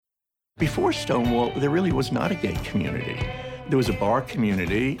Before Stonewall, there really was not a gay community. There was a bar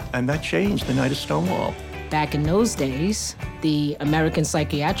community, and that changed the night of Stonewall. Back in those days, the American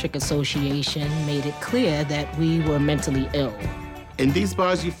Psychiatric Association made it clear that we were mentally ill. In these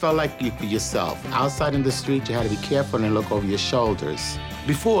bars, you felt like you could be yourself. Outside in the street, you had to be careful and look over your shoulders.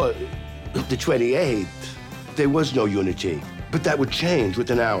 Before the 28th, there was no unity, but that would change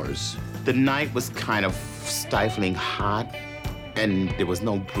within hours. The night was kind of stifling hot, and there was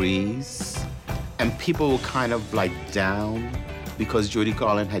no breeze. And people were kind of like down because Judy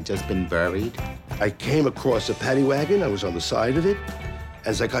Garland had just been buried. I came across a paddy wagon. I was on the side of it.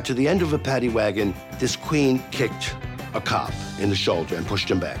 As I got to the end of a paddy wagon, this queen kicked a cop in the shoulder and pushed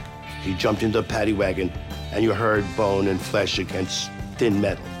him back. He jumped into the paddy wagon, and you heard bone and flesh against thin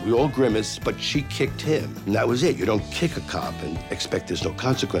metal. We all grimaced, but she kicked him, and that was it. You don't kick a cop and expect there's no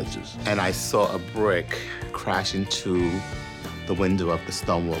consequences. And I saw a brick crash into the window of the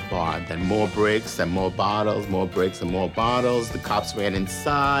Stonewall bar. Then more bricks and more bottles, more bricks and more bottles. The cops ran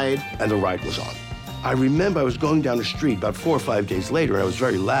inside. And the riot was on. I remember I was going down the street about 4 or 5 days later, and I was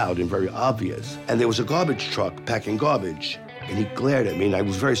very loud and very obvious. And there was a garbage truck packing garbage, and he glared at me, and I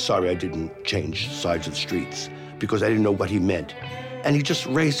was very sorry I didn't change sides of the streets because I didn't know what he meant. And he just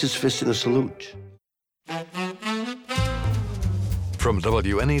raised his fist in a salute. From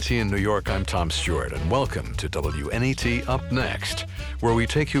WNET in New York, I'm Tom Stewart, and welcome to WNET Up Next, where we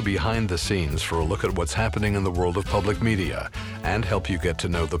take you behind the scenes for a look at what's happening in the world of public media and help you get to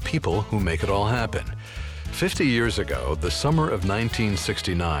know the people who make it all happen. 50 years ago, the summer of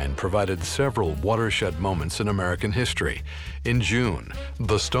 1969 provided several watershed moments in American history. In June,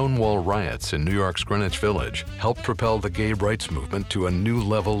 the Stonewall riots in New York's Greenwich Village helped propel the gay rights movement to a new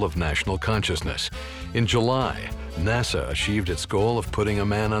level of national consciousness. In July, NASA achieved its goal of putting a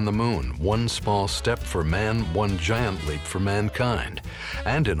man on the moon, one small step for man, one giant leap for mankind.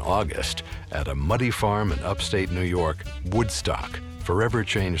 And in August, at a muddy farm in upstate New York, Woodstock forever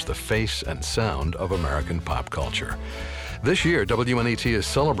changed the face and sound of American pop culture. This year, WNET is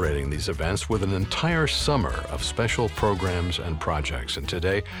celebrating these events with an entire summer of special programs and projects. And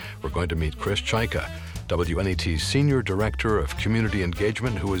today, we're going to meet Chris Chaika, WNET's Senior Director of Community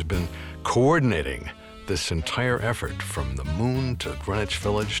Engagement, who has been coordinating this entire effort from the moon to Greenwich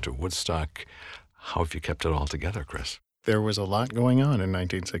Village to Woodstock. How have you kept it all together, Chris? There was a lot going on in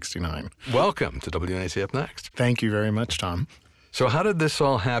 1969. Welcome to WNET Up Next. Thank you very much, Tom. So how did this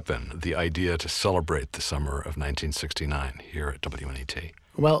all happen, the idea to celebrate the summer of 1969 here at WNET?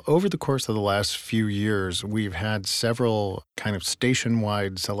 Well, over the course of the last few years, we've had several kind of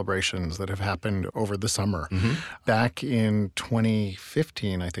station-wide celebrations that have happened over the summer. Mm-hmm. Back in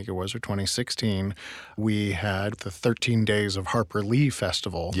 2015, I think it was, or 2016, we had the 13 Days of Harper Lee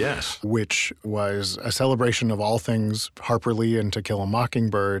Festival. Yes. Which was a celebration of all things Harper Lee and To Kill a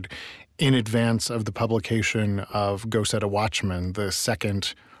Mockingbird in advance of the publication of Go Set a Watchman, the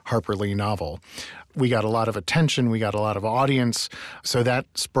second Harper Lee novel. We got a lot of attention, we got a lot of audience, so that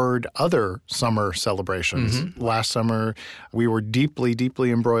spurred other summer celebrations. Mm-hmm. Last summer, we were deeply, deeply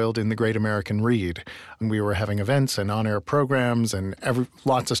embroiled in the Great American Read. And we were having events and on-air programs and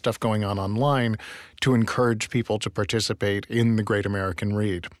lots of stuff going on online to encourage people to participate in the Great American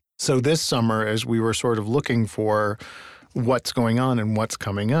Read. So this summer, as we were sort of looking for what's going on and what's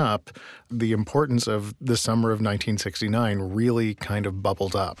coming up, the importance of the summer of 1969 really kind of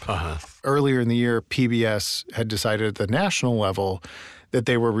bubbled up. Uh-huh. Earlier in the year, PBS had decided at the national level that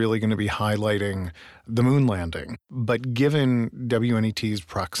they were really going to be highlighting the moon landing. But given WNET's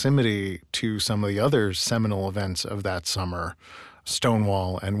proximity to some of the other seminal events of that summer,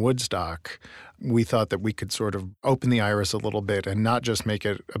 Stonewall and Woodstock, we thought that we could sort of open the iris a little bit and not just make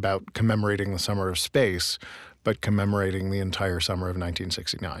it about commemorating the summer of space, but commemorating the entire summer of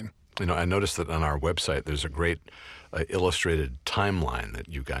 1969. You know, I noticed that on our website there's a great illustrated timeline that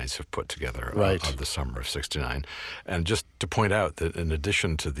you guys have put together of the summer of 69. And just to point out that in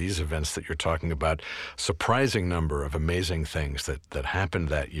addition to these events that you're talking about, surprising number of amazing things that happened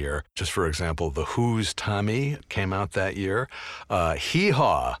that year. Just for example, The Who's Tommy came out that year. Hee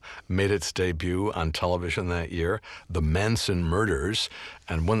Haw made its debut on television that year. The Manson Murders,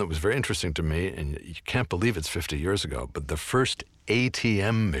 and one that was very interesting to me, and you can't believe it's 50 years ago, but the first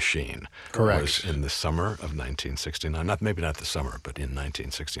ATM machine was in the summer of 1969. Maybe not the summer, but in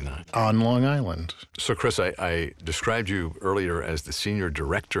 1969. On Long Island. So, Chris, I described you earlier as the Senior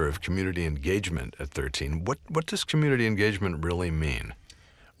Director of Community Engagement at 13. What does community engagement really mean?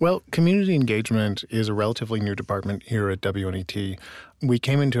 Well, community engagement is a relatively new department here at WNET. We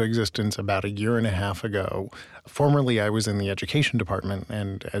came into existence about 1.5 years ago. Formerly, I was in the education department,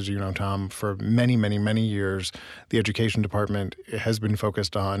 and as you know, Tom, for many, many, many years, the education department has been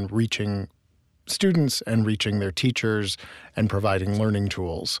focused on reaching students and reaching their teachers and providing learning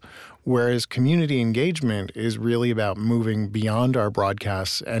tools. Whereas community engagement is really about moving beyond our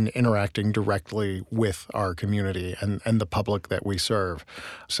broadcasts and interacting directly with our community and the public that we serve.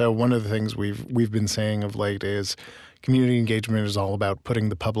 So one of the things we've been saying of late is community engagement is all about putting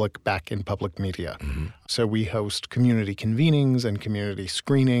the public back in public media. Mm-hmm. So we host community convenings and community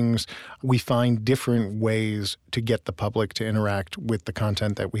screenings. We find different ways to get the public to interact with the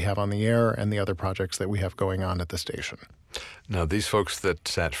content that we have on the air and the other projects that we have going on at the station. Now, these folks that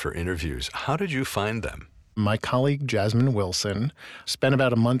sat for interviews, how did you find them? My colleague, Jasmine Wilson, spent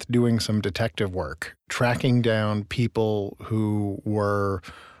about a month doing some detective work, tracking down people who were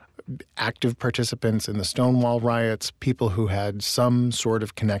active participants in the Stonewall riots, people who had some sort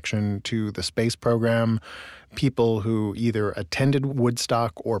of connection to the space program, people who either attended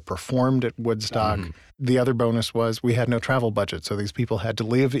Woodstock or performed at Woodstock. Mm-hmm. The other bonus was we had no travel budget, so these people had to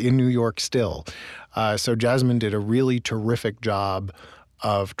live in New York still. So Jasmine did a really terrific job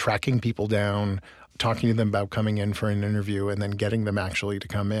of tracking people down, talking to them about coming in for an interview, and then getting them actually to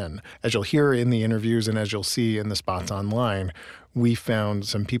come in. As you'll hear in the interviews and as you'll see in the spots online, we found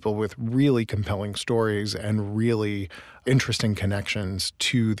some people with really compelling stories and really interesting connections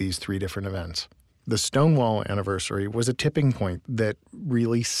to these 3 different events. The Stonewall anniversary was a tipping point that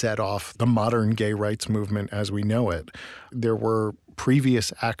really set off the modern gay rights movement as we know it. There were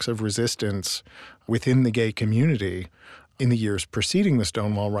previous acts of resistance within the gay community in the years preceding the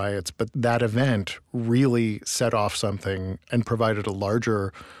Stonewall riots, but that event really set off something and provided a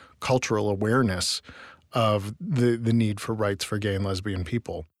larger cultural awareness of the need for rights for gay and lesbian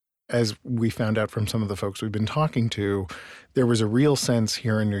people. As we found out from some of the folks we've been talking to, there was a real sense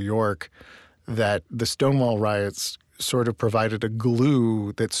here in New York that the Stonewall riots sort of provided a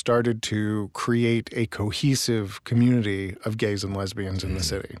glue that started to create a cohesive community of gays and lesbians in the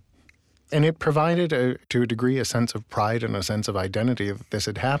city. And it provided, to a degree, a sense of pride and a sense of identity that this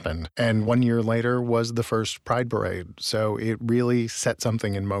had happened. And 1 year later was the first Pride Parade. So it really set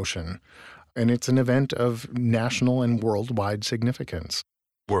something in motion. And it's an event of national and worldwide significance.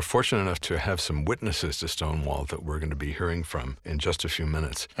 We're fortunate enough to have some witnesses to Stonewall that we're going to be hearing from in just a few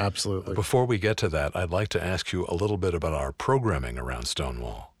minutes. Absolutely. Before we get to that, I'd like to ask you a little bit about our programming around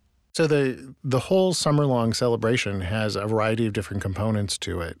Stonewall. So the whole summer-long celebration has a variety of different components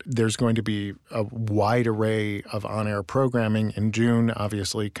to it. There's going to be a wide array of on-air programming in June,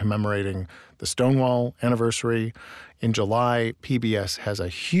 obviously commemorating the Stonewall anniversary. In July, PBS has a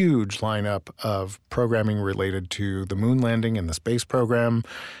huge lineup of programming related to the moon landing and the space program.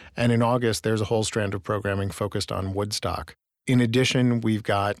 And in August, there's a whole strand of programming focused on Woodstock. In addition, we've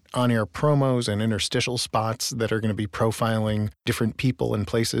got on-air promos and interstitial spots that are going to be profiling different people and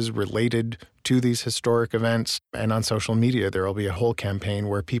places related to these historic events. And on social media, there will be a whole campaign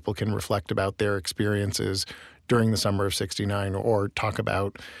where people can reflect about their experiences during the summer of '69 or talk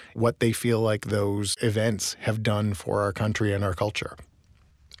about what they feel like those events have done for our country and our culture.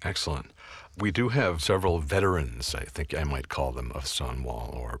 Excellent. We do have several veterans, I think I might call them, of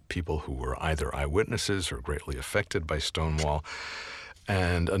Stonewall, or people who were either eyewitnesses or greatly affected by Stonewall.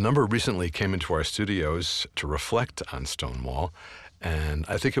 And a number recently came into our studios to reflect on Stonewall, and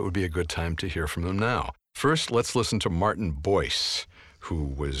I think it would be a good time to hear from them now. First, let's listen to Martin Boyce, who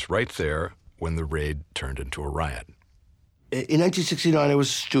was right there when the raid turned into a riot. In 1969, I was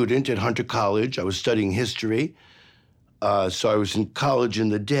a student at Hunter College. I was studying history. So I was in college in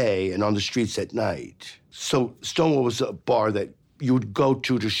the day and on the streets at night. So Stonewall was a bar that you would go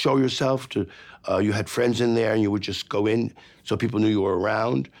to show yourself. You had friends in there, and you would just go in so people knew you were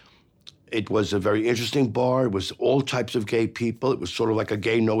around. It was a very interesting bar. It was all types of gay people. It was sort of like a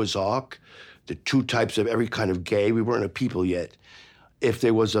gay Noah's Ark. The 2 types of every kind of gay. We weren't a people yet. If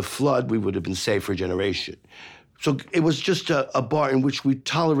there was a flood, we would have been saved for a generation. So it was just a bar in which we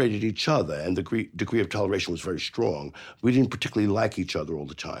tolerated each other, and the degree of toleration was very strong. We didn't particularly like each other all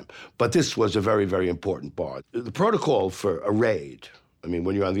the time. But this was a very, very important bar. The protocol for a raid, I mean,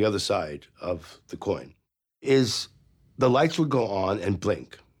 when you're on the other side of the coin, is the lights would go on and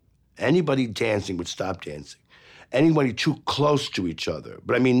blink. Anybody dancing would stop dancing. Anybody too close to each other,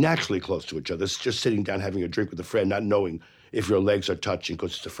 but I mean naturally close to each other, it's just sitting down having a drink with a friend, not knowing if your legs are touching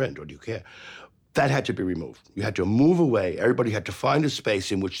because it's a friend, or do you care? That had to be removed. You had to move away. Everybody had to find a space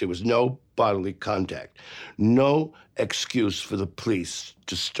in which there was no bodily contact, no excuse for the police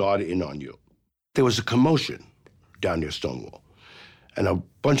to start in on you. There was a commotion down near Stonewall. and a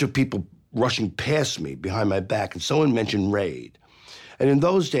bunch of people rushing past me behind my back, and someone mentioned raid. And in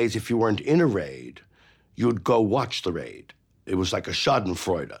those days, if you weren't in a raid, you'd go watch the raid. It was like a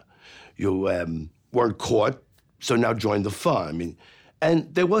schadenfreude. You weren't caught, so now join the fun.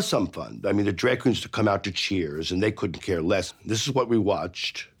 And there was some fun. The drag queens to come out to cheers, and they couldn't care less. This is what we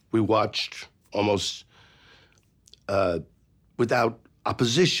watched. We watched almost without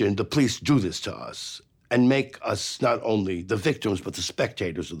opposition the police do this to us and make us not only the victims, but the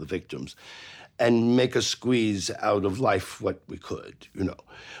spectators of the victims, and make us squeeze out of life what we could,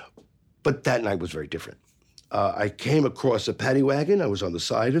 But that night was very different. I came across a paddy wagon. I was on the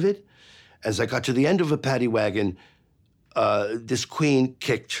side of it. As I got to the end of a paddy wagon, this queen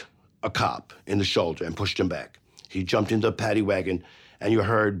kicked a cop in the shoulder and pushed him back. He jumped into the paddy wagon, and you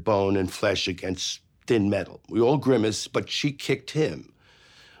heard bone and flesh against thin metal. We all grimaced, but she kicked him.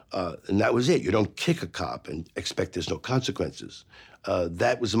 And that was it. You don't kick a cop and expect there's no consequences.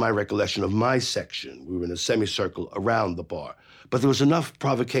 That was my recollection of my section. We were in a semicircle around the bar. But there was enough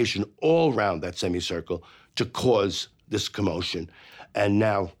provocation all around that semicircle to cause this commotion, and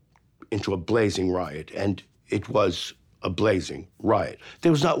now into a blazing riot. And it was a blazing riot.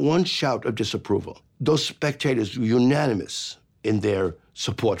 There was not one shout of disapproval. Those spectators were unanimous in their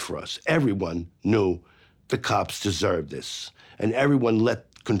support for us. Everyone knew the cops deserved this, and everyone let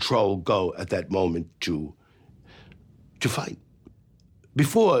control go at that moment to fight.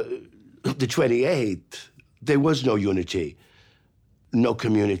 Before the 28th, there was no unity, no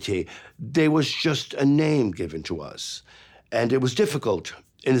community. There was just a name given to us. And it was difficult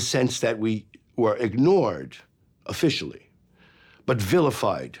in the sense that we were ignored officially, but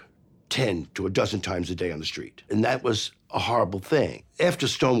vilified 10 to a dozen times a day on the street. And that was a horrible thing. After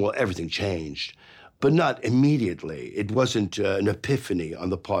Stonewall, everything changed, but not immediately. It wasn't an epiphany on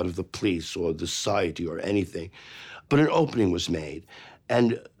the part of the police or the society or anything, but an opening was made.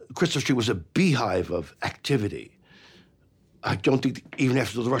 And Christopher Street was a beehive of activity. I don't think even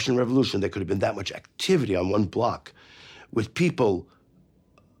after the Russian Revolution there could have been that much activity on one block with people,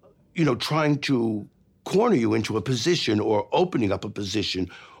 trying to corner you into a position or opening up a position,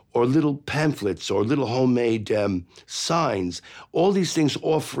 or little pamphlets or little homemade signs. All these things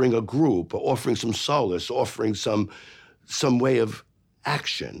offering a group, or offering some solace, offering some way of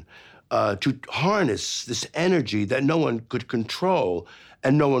action to harness this energy that no one could control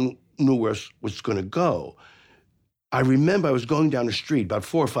and no one knew where it was going to go. I remember I was going down the street about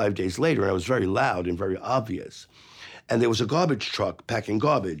 4 or 5 days later, and I was very loud and very obvious. And there was a garbage truck packing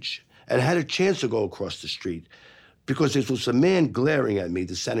garbage, and I had a chance to go across the street because there was a man glaring at me,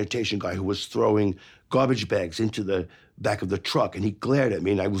 the sanitation guy, who was throwing garbage bags into the back of the truck, and he glared at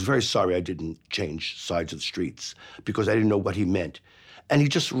me, and I was very sorry I didn't change sides of the streets because I didn't know what he meant. And he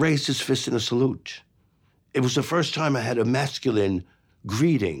just raised his fist in a salute. It was the first time I had a masculine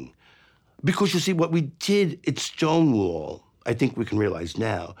greeting. Because, you see, what we did at Stonewall, I think we can realize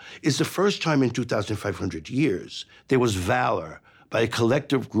now, is the first time in 2,500 years there was valor by a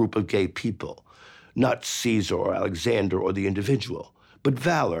collective group of gay people, not Caesar or Alexander or the individual, but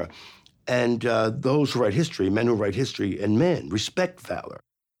valor. And those who write history, men who write history, and men respect valor.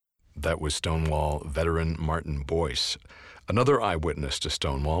 That was Stonewall veteran Martin Boyce. Another eyewitness to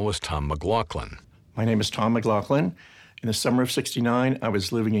Stonewall was Tom McLaughlin. My name is Tom McLaughlin. In the summer of '69, I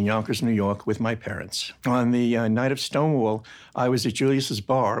was living in Yonkers, New York with my parents. On the night of Stonewall, I was at Julius's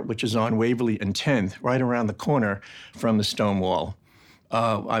Bar, which is on Waverly and 10th, right around the corner from the Stonewall.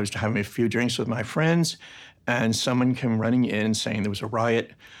 I was having a few drinks with my friends, and someone came running in saying there was a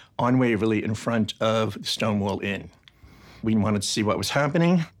riot on Waverly in front of the Stonewall Inn. We wanted to see what was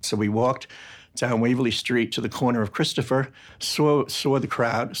happening, so we walked down Waverly Street to the corner of Christopher, saw the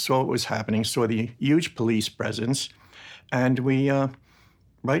crowd, saw what was happening, saw the huge police presence. And we,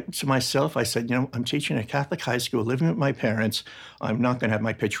 right to myself, I said, I'm teaching at a Catholic high school, living with my parents. I'm not going to have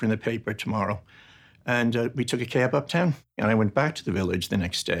my picture in the paper tomorrow. And we took a cab uptown, and I went back to the village the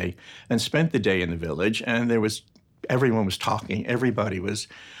next day and spent the day in the village. And everyone was talking. Everybody was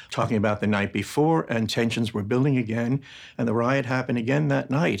talking about the night before, and tensions were building again. And the riot happened again that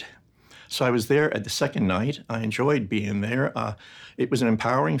night. So I was there at the second night. I enjoyed being there. It was an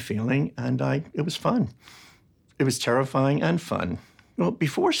empowering feeling, and it was fun. It was terrifying and fun. Well,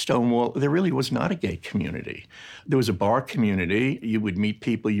 before Stonewall, there really was not a gay community. There was a bar community. You would meet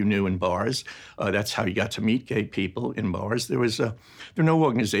people you knew in bars. That's how you got to meet gay people, in bars. There were no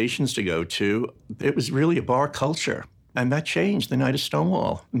organizations to go to. It was really a bar culture. And that changed the night of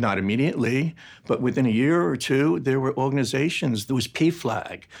Stonewall. Not immediately, but within a year or two, there were organizations. There was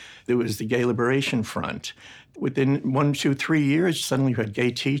PFLAG. There was the Gay Liberation Front. Within 1, 2, 3 years, suddenly you had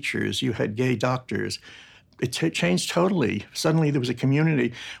gay teachers. You had gay doctors. it changed totally. Suddenly there was a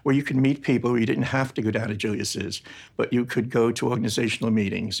community where you could meet people. You didn't have to go down to Julius's, but you could go to organizational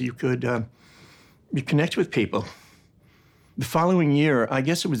meetings. You could you connect with people. The following year, I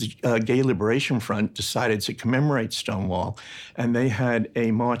guess it was Gay Liberation Front decided to commemorate Stonewall, and they had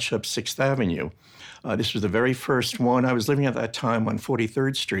a march up 6th Avenue. This was the very first one. I was living at that time on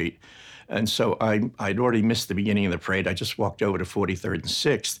 43rd Street, and so I'd already missed the beginning of the parade. I just walked over to 43rd and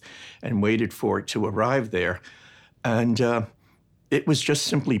 6th and waited for it to arrive there. And it was just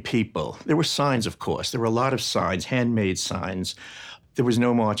simply people. There were signs, of course. There were a lot of signs, handmade signs. There was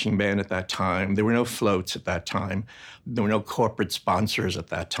no marching band at that time. There were no floats at that time. There were no corporate sponsors at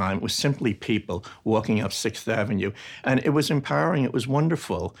that time. It was simply people walking up 6th Avenue. And it was empowering. It was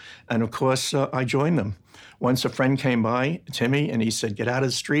wonderful. And of course, I joined them. Once a friend came by, Timmy, and he said, "Get out of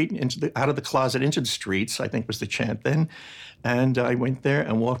the street, out of the closet into the streets," I think was the chant then. And I went there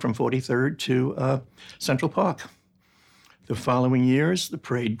and walked from 43rd to Central Park. The following years, the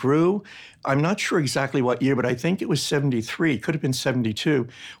parade grew. I'm not sure exactly what year, but I think it was 73, could have been 72.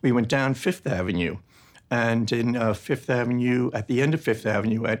 We went down 5th Avenue. And in 5th Avenue, at the end of 5th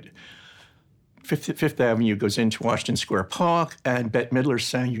Avenue, at Fifth Avenue goes into Washington Square Park, and Bette Midler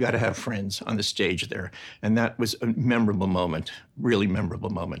sang "You Gotta Have Friends" on the stage there. And that was a memorable moment, really memorable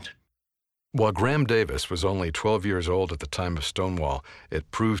moment. While Graham Davis was only 12 years old at the time of Stonewall,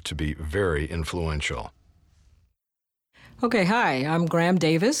 it proved to be very influential. Okay, hi, I'm Graham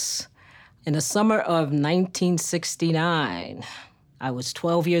Davis. In the summer of 1969, I was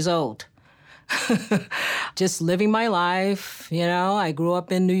 12 years old. Just living my life, you know. I grew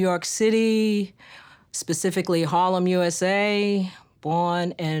up in New York City, specifically Harlem, USA,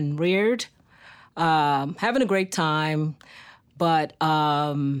 born and reared. Having a great time, but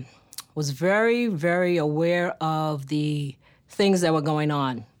was very, very aware of the things that were going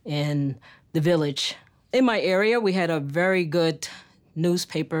on in the village. In my area, we had a very good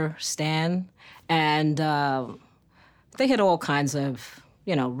newspaper stand, and they had all kinds of,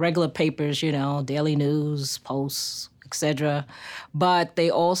 regular papers, Daily News, Post, etc. But they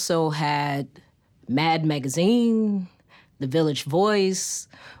also had Mad Magazine, The Village Voice,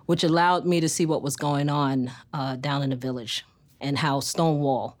 which allowed me to see what was going on down in the village and how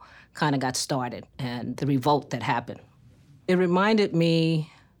Stonewall kind of got started and the revolt that happened. It reminded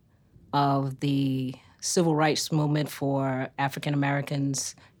me of the civil rights movement for African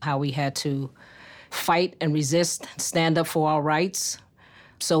Americans, how we had to fight and resist, stand up for our rights.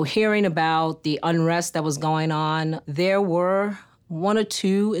 So hearing about the unrest that was going on, there were one or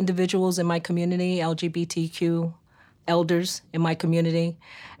two individuals in my community, LGBTQ elders in my community.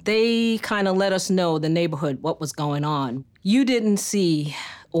 They kind of let us know, the neighborhood, what was going on. You didn't see,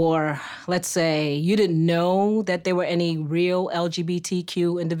 or let's say you didn't know that there were any real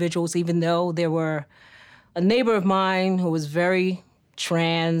LGBTQ individuals, even though there were a neighbor of mine who was very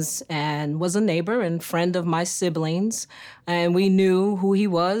trans and was a neighbor and friend of my siblings, and we knew who he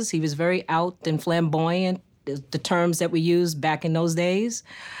was. He was very out and flamboyant, the terms that we used back in those days.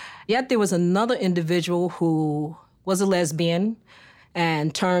 Yet there was another individual who was a lesbian,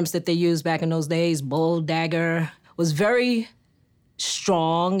 and terms that they used back in those days, bull dagger, was very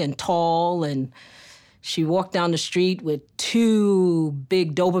strong and tall, and she walked down the street with two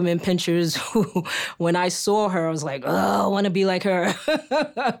big Doberman pinschers who, when I saw her, I was like, oh, I want to be like her.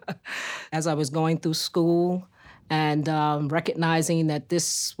 As I was going through school and recognizing that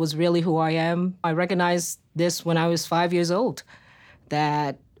this was really who I am, I recognized this when I was 5 years old,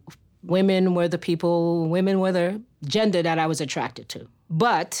 that women were the gender that I was attracted to.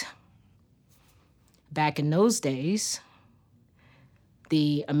 But back in those days,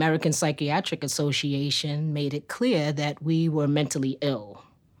 the American Psychiatric Association made it clear that we were mentally ill.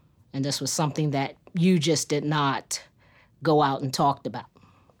 And this was something that you just did not go out and talk about.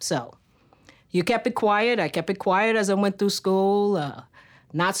 So you kept it quiet. I kept it quiet as I went through school.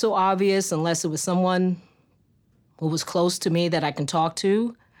 Not so obvious unless it was someone who was close to me that I can talk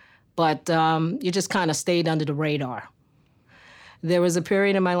to. But you just kind of stayed under the radar. There was a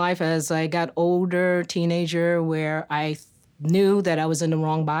period in my life as I got older, teenager, where I knew that I was in the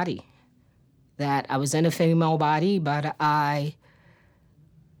wrong body, that I was in a female body, but I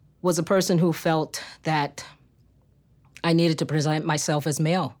was a person who felt that I needed to present myself as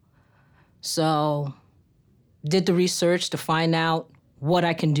male. So did the research to find out what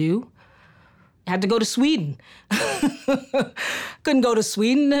I can do. I had to go to Sweden. Couldn't go to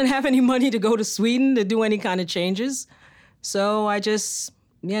Sweden and have any money to go to Sweden to do any kind of changes. So I just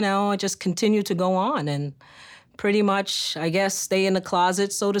continued to go on and pretty much, I guess, stay in the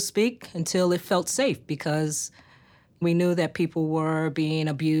closet, so to speak, until it felt safe, because we knew that people were being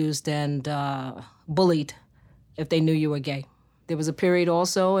abused and bullied if they knew you were gay. There was a period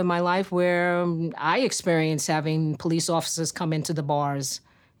also in my life where I experienced having police officers come into the bars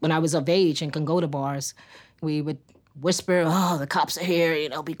when I was of age and can go to bars. We would whisper, oh, the cops are here,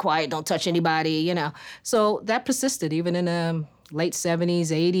 be quiet, don't touch anybody, So that persisted even in the late 70s,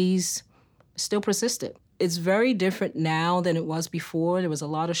 80s, still persisted. It's very different now than it was before. There was a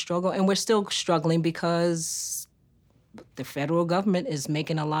lot of struggle, and we're still struggling because the federal government is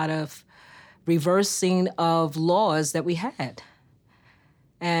making a lot of reversing of laws that we had.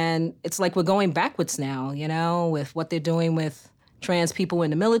 And it's like we're going backwards now, with what they're doing with trans people in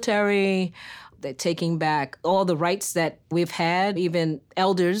the military. They're taking back all the rights that we've had, even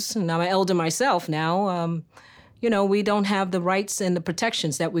elders, and I'm an elder myself now, we don't have the rights and the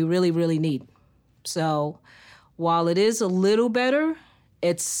protections that we really, really need. So while it is a little better,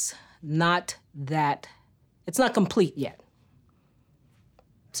 it's not complete yet.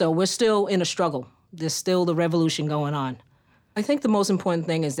 So we're still in a struggle. There's still the revolution going on. I think the most important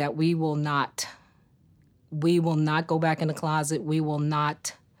thing is that we will not go back in the closet. We will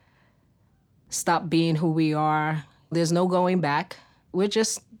not stop being who we are. There's no going back. We're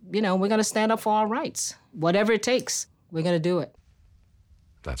just, we're going to stand up for our rights. Whatever it takes, we're going to do it.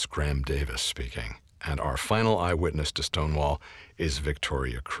 That's Graham Davis speaking. And our final eyewitness to Stonewall is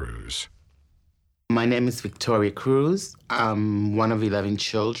Victoria Cruz. My name is Victoria Cruz. I'm one of 11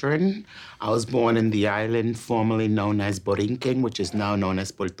 children. I was born in the island formerly known as Borinquen, which is now known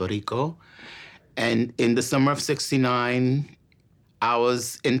as Puerto Rico. And in the summer of '69, I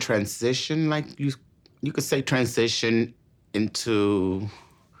was in transition, like you could say transition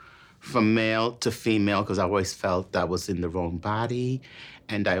from male to female, because I always felt I was in the wrong body,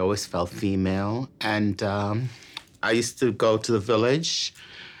 and I always felt female. And I used to go to the village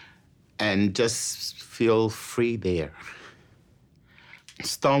and just feel free there.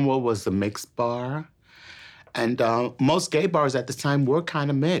 Stonewall was a mixed bar, and most gay bars at the time were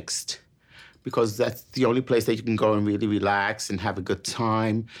kind of mixed, because that's the only place that you can go and really relax and have a good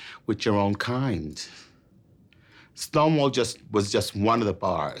time with your own kind. Stonewall was just one of the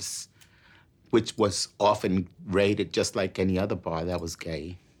bars, which was often rated just like any other bar that was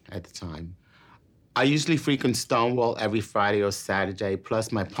gay at the time. I usually frequent Stonewall every Friday or Saturday,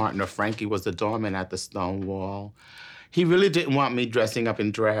 plus my partner Frankie was the doorman at the Stonewall. He really didn't want me dressing up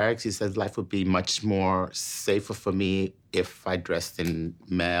in drags. He said life would be much more safer for me if I dressed in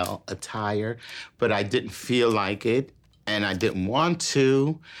male attire, but I didn't feel like it, and I didn't want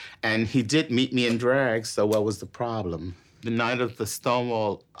to, and he did meet me in drag, so what was the problem? The night of the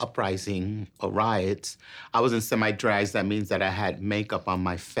Stonewall uprising or riots, I was in semi-drags. That means that I had makeup on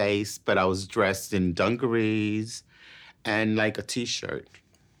my face, but I was dressed in dungarees and like a T-shirt.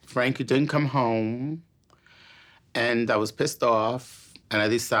 Frankie didn't come home, and I was pissed off, and I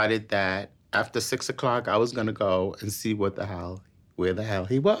decided that after 6 o'clock, I was gonna go and see where the hell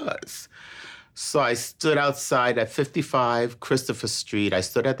he was. So I stood outside at 55 Christopher Street. I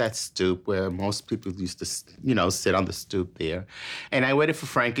stood at that stoop where most people used to, sit on the stoop there. And I waited for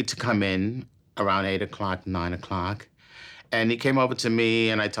Frankie to come in around 8 o'clock, 9 o'clock. And he came over to me,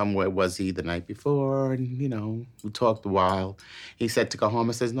 and I told him where was he the night before. And, we talked a while. He said to go home.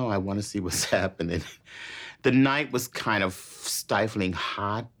 I said, no, I want to see what's happening. The night was kind of stifling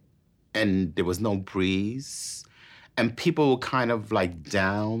hot, and there was no breeze. And people were kind of like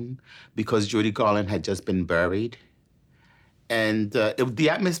down because Judy Garland had just been buried. And the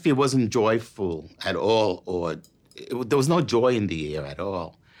atmosphere wasn't joyful at all, or there was no joy in the air at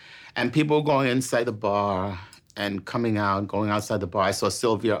all. And people were going inside the bar and coming out, going outside the bar. I saw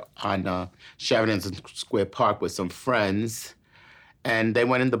Sylvia on Sheridan Square Park with some friends. And they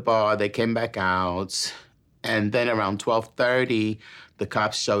went in the bar, they came back out. And then around 12:30, the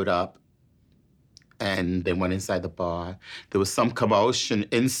cops showed up. And they went inside the bar. There was some commotion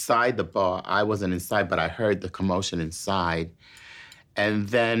inside the bar. I wasn't inside, but I heard the commotion inside. And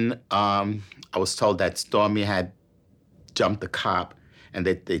then I was told that Stormy had jumped the cop, and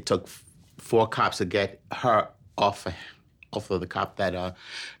they took 4 cops to get her off of the cop that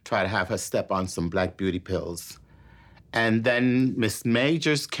tried to have her step on some black beauty pills. And then Miss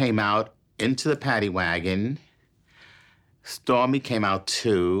Majors came out into the paddy wagon. Stormy came out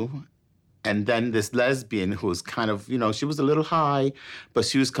too. And then this lesbian who was kind of, she was a little high, but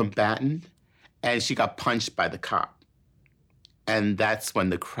she was combatant, and she got punched by the cop. And that's when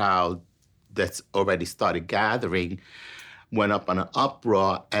the crowd that's already started gathering went up on an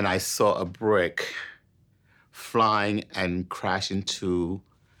uproar, and I saw a brick flying and crash into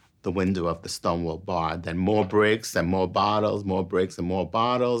the window of the Stonewall bar. Then more bricks and more bottles, more bricks and more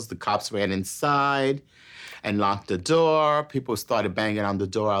bottles. The cops ran inside and locked the door. People started banging on the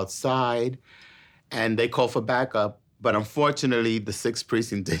door outside. and they called for backup. But unfortunately, the 6th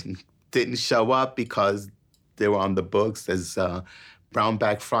Precinct didn't show up because they were on the books as Brown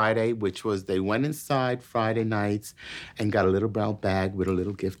Bag Friday, which was they went inside Friday nights and got a little brown bag with a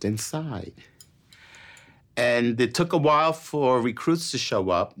little gift inside. And it took a while for recruits to show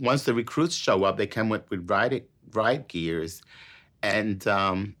up. Once the recruits show up, they come with riot gears. And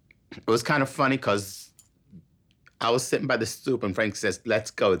it was kind of funny because I was sitting by the stoop and Frank says,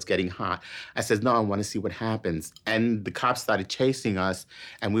 "Let's go, it's getting hot." I said, "No, I want to see what happens." And the cops started chasing us,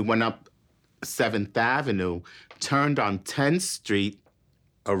 and we went up 7th Avenue, turned on 10th Street,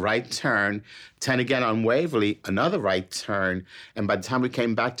 a right turn, 10 again on Waverly, another right turn. And by the time we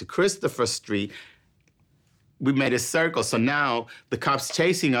came back to Christopher Street, we made a circle. So now the cops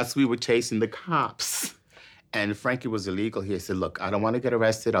chasing us, we were chasing the cops. And Frankie was illegal here. He said, "Look, I don't want to get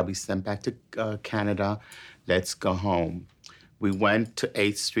arrested. I'll be sent back to Canada. Let's go home." We went to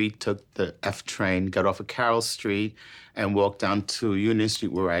 8th Street, took the F train, got off of Carroll Street, and walked down to Union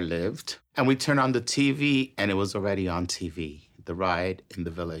Street where I lived. And we turned on the TV, and it was already on TV, the riot in the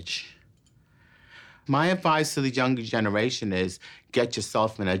Village. My advice to the younger generation is get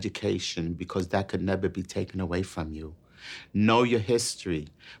yourself an education because that could never be taken away from you. Know your history,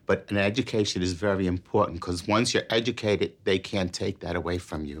 but an education is very important because once you're educated, they can't take that away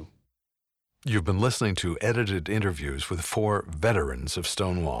from you. You've been listening to edited interviews with 4 veterans of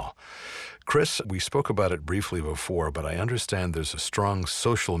Stonewall. Chris, we spoke about it briefly before, but I understand there's a strong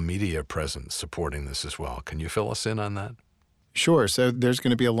social media presence supporting this as well. Can you fill us in on that? Sure. So there's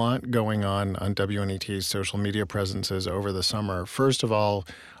going to be a lot going on WNET's social media presences over the summer. First of all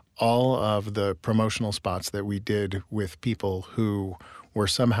of the promotional spots that we did with people who were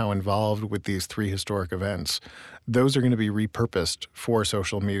somehow involved with these 3 historic events, those are going to be repurposed for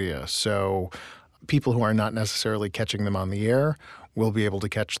social media. So people who are not necessarily catching them on the air will be able to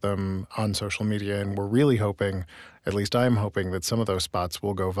catch them on social media. And we're really hoping, at least I'm hoping, that some of those spots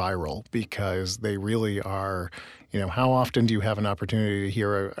will go viral because they really are, how often do you have an opportunity to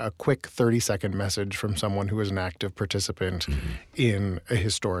hear a quick 30-second message from someone who is an active participant in a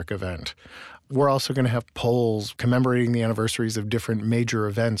historic event? We're also going to have polls commemorating the anniversaries of different major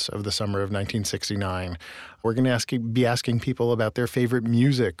events of the summer of 1969. We're going to be asking people about their favorite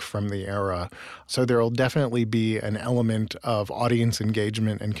music from the era. So there will definitely be an element of audience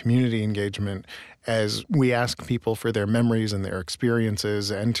engagement and community engagement as we ask people for their memories and their experiences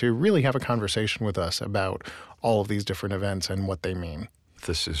and to really have a conversation with us about all of these different events and what they mean.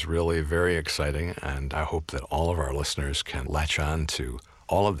 This is really very exciting, and I hope that all of our listeners can latch on to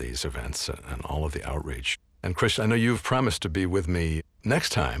all of these events and all of the outreach. And Chris, I know you've promised to be with me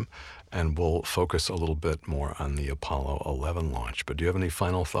next time, and we'll focus a little bit more on the Apollo 11 launch. But do you have any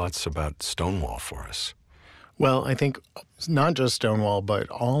final thoughts about Stonewall for us? Well, I think not just Stonewall, but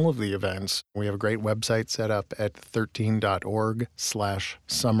all of the events. We have a great website set up at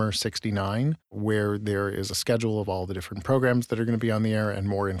 13.org/summer69, where there is a schedule of all the different programs that are going to be on the air and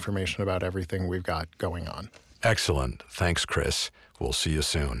more information about everything we've got going on. Excellent. Thanks, Chris. We'll see you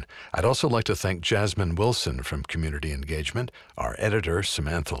soon. I'd also like to thank Jasmine Wilson from Community Engagement, our editor,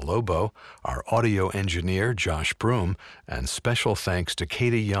 Samantha Lobo, our audio engineer, Josh Broom, and special thanks to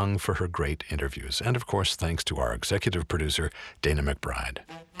Katie Young for her great interviews. And, of course, thanks to our executive producer, Dana McBride.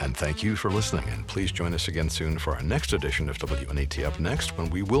 And thank you for listening, and please join us again soon for our next edition of WNET Up Next, when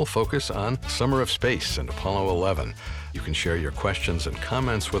we will focus on Summer of Space and Apollo 11. You can share your questions and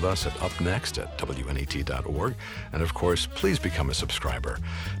comments with us at upnext@wnet.org. And of course, please become a subscriber.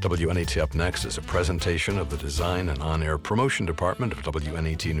 WNET Up Next is a presentation of the Design and On-Air Promotion Department of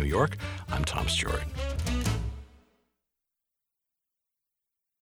WNET New York. I'm Tom Stewart.